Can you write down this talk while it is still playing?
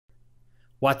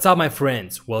What's up my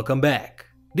friends, welcome back.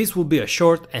 This will be a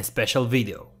short and special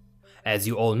video. As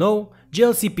you all know,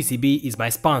 JLCPCB is my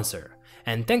sponsor,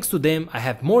 and thanks to them I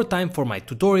have more time for my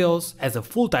tutorials as a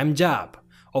full-time job,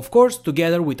 of course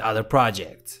together with other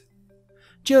projects.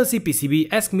 JLCPCB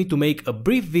asked me to make a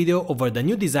brief video over the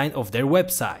new design of their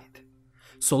website.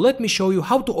 So let me show you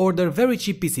how to order very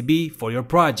cheap PCB for your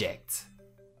projects.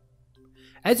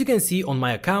 As you can see on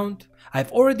my account,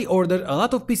 I've already ordered a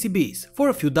lot of PCBs for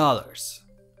a few dollars.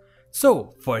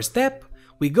 So, first step,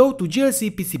 we go to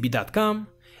JLCPCB.com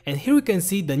and here we can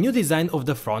see the new design of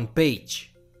the front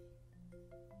page.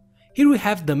 Here we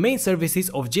have the main services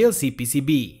of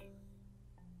JLCPCB.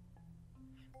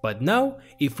 But now,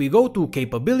 if we go to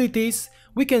capabilities,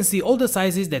 we can see all the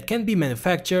sizes that can be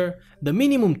manufactured, the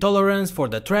minimum tolerance for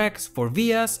the tracks, for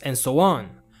vias, and so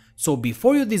on. So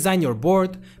before you design your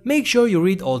board, make sure you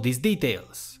read all these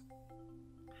details.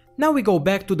 Now we go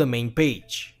back to the main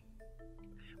page.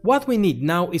 What we need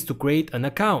now is to create an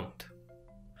account.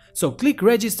 So click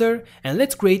register and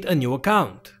let's create a new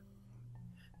account.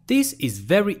 This is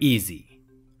very easy.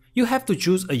 You have to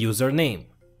choose a username.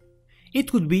 It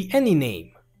could be any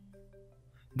name.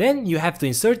 Then you have to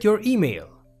insert your email.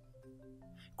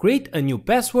 Create a new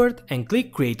password and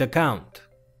click create account.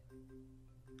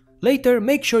 Later,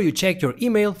 make sure you check your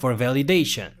email for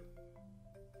validation.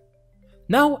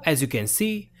 Now, as you can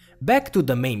see, back to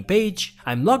the main page,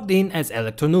 I'm logged in as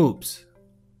Electronoobs.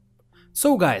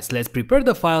 So guys, let's prepare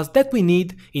the files that we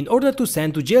need in order to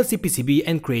send to JLCPCB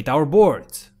and create our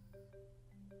boards.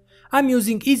 I'm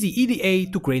using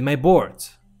EasyEDA to create my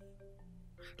boards.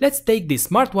 Let's take this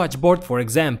smartwatch board for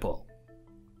example.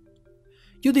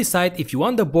 You decide if you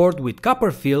want the board with copper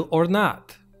fill or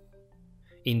not.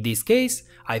 In this case,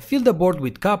 I fill the board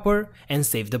with copper and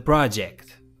save the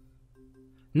project.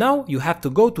 Now you have to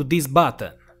go to this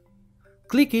button.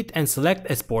 Click it and select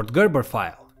Export Gerber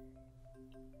file.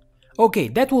 Okay,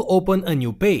 that will open a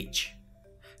new page.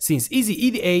 Since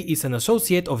EasyEDA is an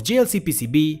associate of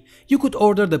JLCPCB, you could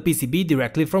order the PCB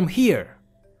directly from here.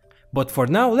 But for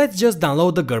now, let's just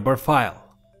download the Gerber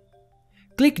file.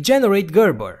 Click Generate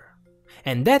Gerber,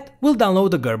 and that will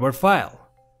download the Gerber file.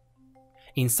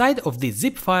 Inside of this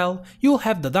zip file, you'll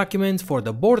have the documents for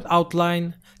the board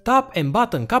outline, top and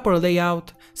bottom copper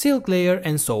layout, silk layer,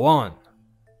 and so on.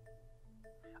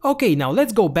 Okay, now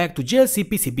let's go back to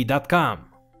JLCPCB.com.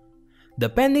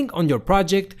 Depending on your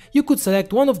project, you could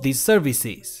select one of these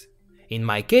services. In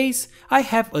my case, I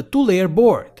have a 2-layer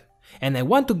board, and I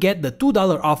want to get the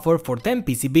 $2 offer for 10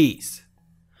 PCBs.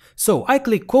 So I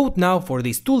click quote now for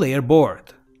this 2-layer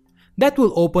board. That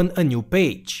will open a new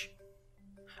page.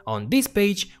 On this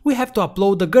page, we have to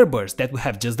upload the Gerbers that we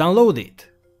have just downloaded.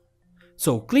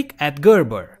 So click Add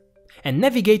Gerber and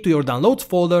navigate to your downloads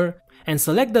folder and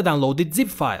select the downloaded zip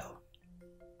file.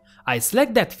 I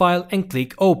select that file and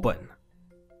click Open.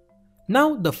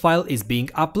 Now the file is being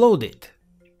uploaded.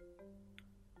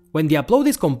 When the upload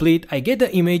is complete, I get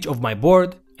the image of my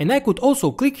board and I could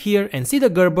also click here and see the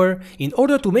Gerber in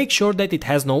order to make sure that it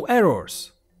has no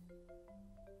errors.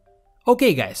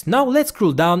 Okay guys, now let's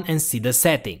scroll down and see the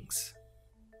settings.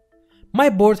 My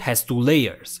board has 2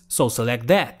 layers, so select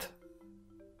that.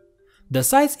 The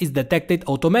size is detected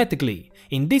automatically,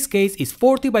 in this case is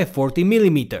 40 by 40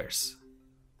 millimeters.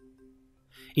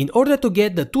 In order to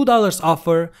get the $2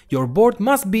 offer, your board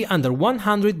must be under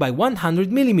 100 by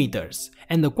 100 millimeters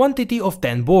and a quantity of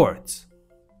 10 boards.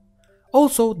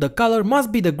 Also, the color must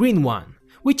be the green one,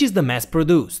 which is the mass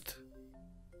produced.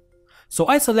 So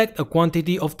I select a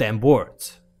quantity of 10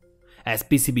 boards. As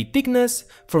PCB thickness,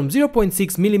 from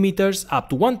 0.6 mm up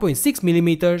to 1.6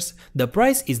 mm, the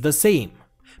price is the same.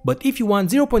 But if you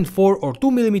want 0.4 or 2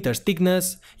 mm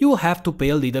thickness, you will have to pay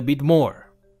a little bit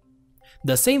more.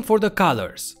 The same for the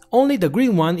colors, only the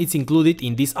green one is included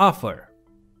in this offer.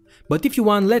 But if you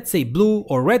want, let's say, blue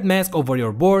or red mask over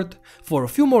your board, for a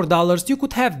few more dollars you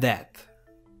could have that.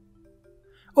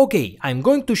 Okay, I'm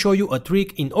going to show you a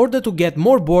trick in order to get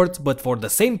more boards but for the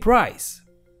same price.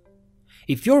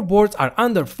 If your boards are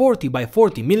under 40 by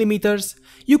 40 millimeters,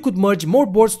 you could merge more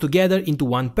boards together into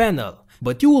one panel,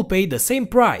 but you will pay the same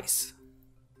price.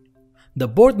 The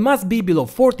board must be below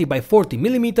 40 by 40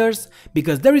 millimeters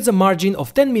because there is a margin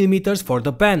of 10 millimeters for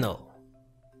the panel.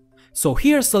 So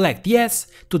here select yes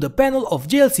to the panel of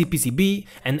JLCPCB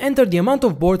and enter the amount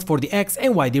of boards for the X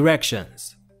and Y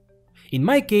directions. In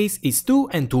my case, it's 2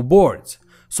 and 2 boards,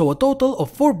 so a total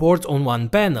of 4 boards on one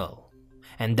panel.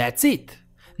 And that's it.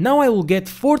 Now I will get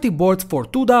 40 boards for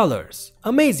 $2.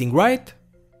 Amazing, right?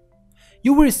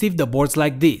 You will receive the boards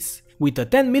like this, with a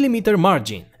 10 mm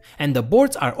margin, and the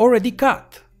boards are already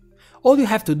cut. All you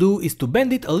have to do is to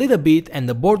bend it a little bit and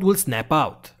the board will snap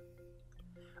out.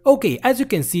 Okay, as you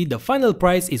can see, the final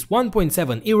price is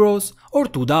 1.7 euros or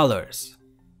 $2.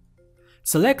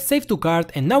 Select Save to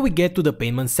Cart and now we get to the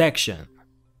payment section.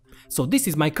 So this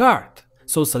is my cart,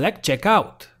 so select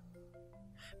Checkout.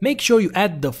 Make sure you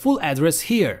add the full address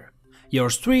here, your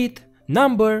street,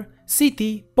 number,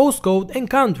 city, postcode and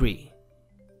country.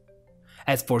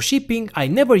 As for shipping, I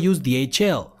never use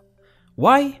DHL.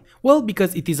 Why? Well,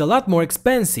 because it is a lot more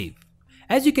expensive.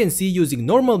 As you can see, using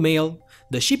normal mail,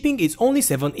 the shipping is only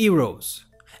 7 euros.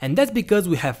 And that's because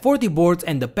we have 40 boards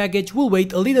and the package will weigh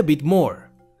a little bit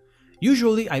more.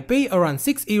 Usually I pay around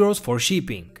 6 euros for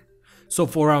shipping. So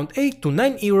for around 8 to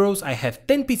 9 euros I have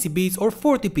 10 PCBs or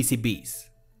 40 PCBs.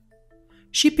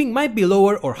 Shipping might be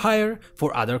lower or higher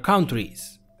for other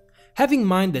countries. Have in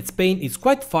mind that Spain is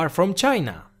quite far from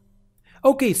China.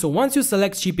 Okay, so once you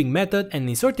select shipping method and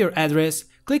insert your address,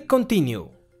 click Continue.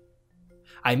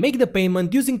 I make the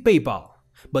payment using PayPal,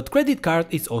 but credit card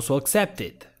is also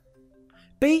accepted.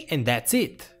 Pay and that's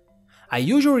it. I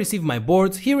usually receive my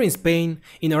boards here in Spain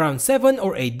in around 7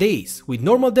 or 8 days with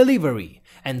normal delivery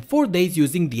and 4 days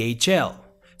using DHL,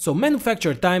 so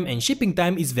manufacture time and shipping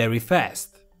time is very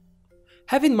fast.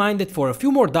 Have in mind that for a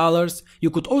few more dollars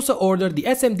you could also order the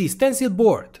Smd Stencil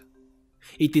Board.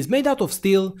 It is made out of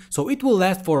steel, so it will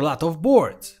last for a lot of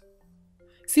boards.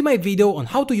 See my video on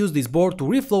how to use this board to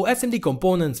reflow SMD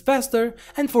components faster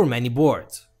and for many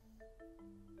boards.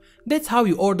 That's how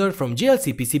you order from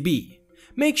JLCPCB.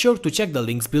 Make sure to check the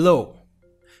links below.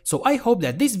 So I hope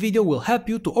that this video will help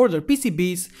you to order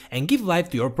PCBs and give life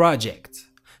to your projects.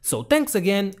 So thanks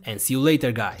again and see you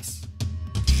later guys.